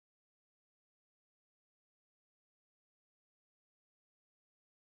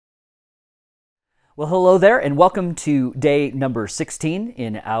Well, hello there, and welcome to day number 16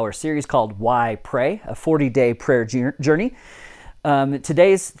 in our series called Why Pray, a 40-day prayer journey.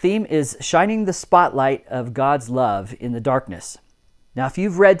 Today's theme is shining the spotlight of God's love in the darkness. Now, if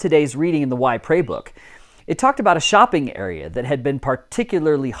you've read today's reading in the Why Pray book, it talked about a shopping area that had been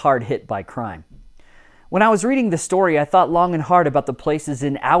particularly hard hit by crime. When I was reading the story, I thought long and hard about the places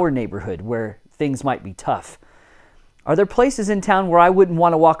in our neighborhood where things might be tough. Are there places in town where I wouldn't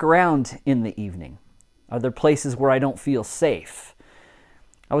want to walk around in the evening? Are there places where I don't feel safe?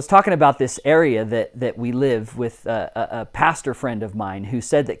 I was talking about this area that we live with a pastor friend of mine who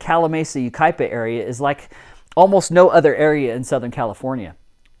said that Calimesa, Yucaipa area is like almost no other area in Southern California.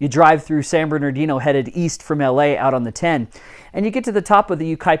 You drive through San Bernardino headed east from LA out on the 10, and you get to the top of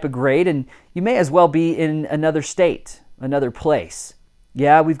the Yucaipa grade, and you may as well be in another state, another place.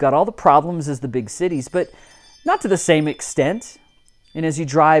 Yeah, we've got all the problems as the big cities, but not to the same extent. And as you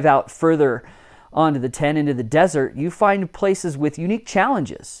drive out further onto the 10 into the desert, you find places with unique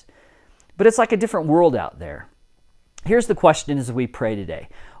challenges. But it's like a different world out there. Here's the question as we pray today.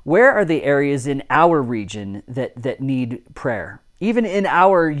 Where are the areas in our region that need prayer? Even in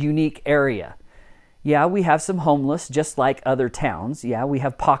our unique area. Yeah, we have some homeless, just like other towns. Yeah, we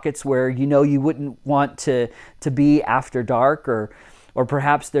have pockets where you wouldn't want to be after dark, or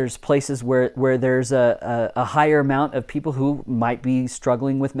perhaps there's places where there's a higher amount of people who might be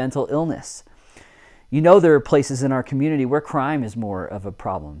struggling with mental illness. There are places in our community where crime is more of a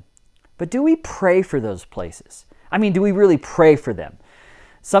problem. But do we pray for those places? I mean, do we really pray for them?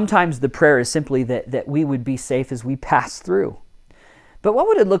 Sometimes the prayer is simply that we would be safe as we pass through. But what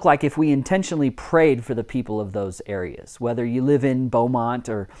would it look like if we intentionally prayed for the people of those areas, whether you live in Beaumont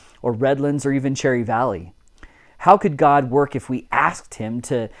or Redlands or even Cherry Valley? How could God work if we asked Him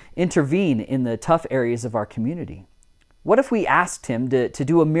to intervene in the tough areas of our community? What if we asked Him to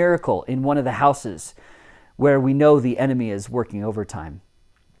do a miracle in one of the houses where we know the enemy is working overtime?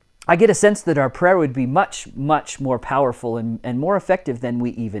 I get a sense that our prayer would be much, much more powerful and more effective than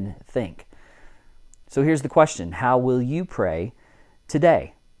we even think. So here's the question. How will you pray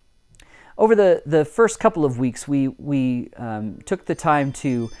today? Over the first couple of weeks, we took the time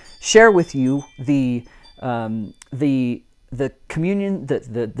to share with you the communion,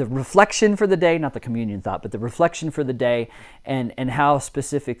 the reflection for the day, not the communion thought, but the reflection for the day, and how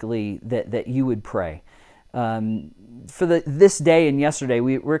specifically that you would pray. For this day and yesterday,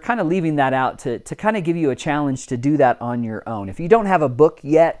 we're kind of leaving that out to kind of give you a challenge to do that on your own. If you don't have a book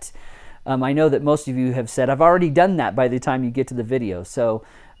yet, I know that most of you have said, I've already done that by the time you get to the video. So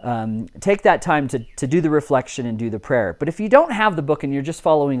take that time to do the reflection and do the prayer. But if you don't have the book and you're just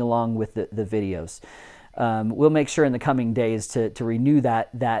following along with the videos, we'll make sure in the coming days to renew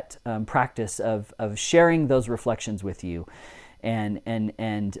that practice of sharing those reflections with you and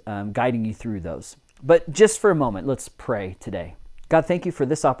guiding you through those. But just for a moment, let's pray today. God, thank you for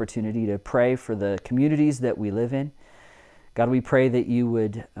this opportunity to pray for the communities that we live in. God, we pray that you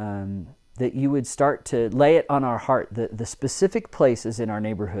would start to lay it on our heart, the specific places in our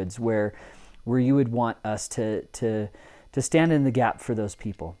neighborhoods where you would want us to stand in the gap for those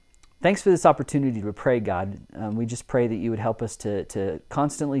people. Thanks for this opportunity to pray, God. We just pray that you would help us to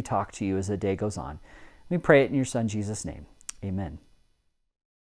constantly talk to you as the day goes on. We pray it in your Son, Jesus' name. Amen.